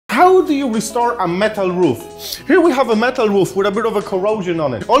How do you restore a metal roof? Here we have a metal roof with a bit of a corrosion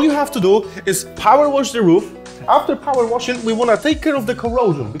on it. All you have to do is power wash the roof. After power washing, we want to take care of the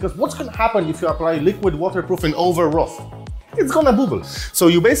corrosion, because what's going to happen if you apply liquid waterproofing over rust? It's going to bubble. So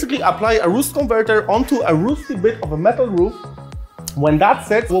you basically apply a rust converter onto a rusty bit of a metal roof. When that's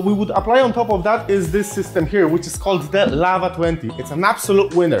set, what we would apply on top of that is this system here, which is called the Lava20. It's an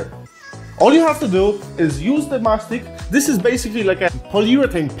absolute winner. All you have to do is use the mastic. This is basically like a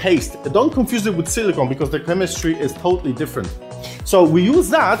polyurethane paste. Don't confuse it with silicone, because the chemistry is totally different. So we use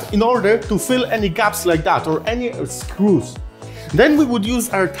that in order to fill any gaps like that, or any screws. Then we would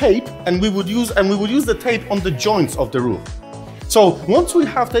use our tape, and we would use the tape on the joints of the roof. So once we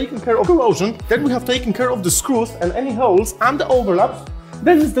have taken care of corrosion, then we have taken care of the screws and any holes and the overlaps,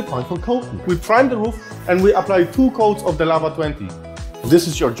 then it's the time for coating. We prime the roof and we apply 2 coats of the Lava20. This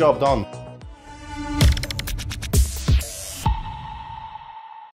is your job done.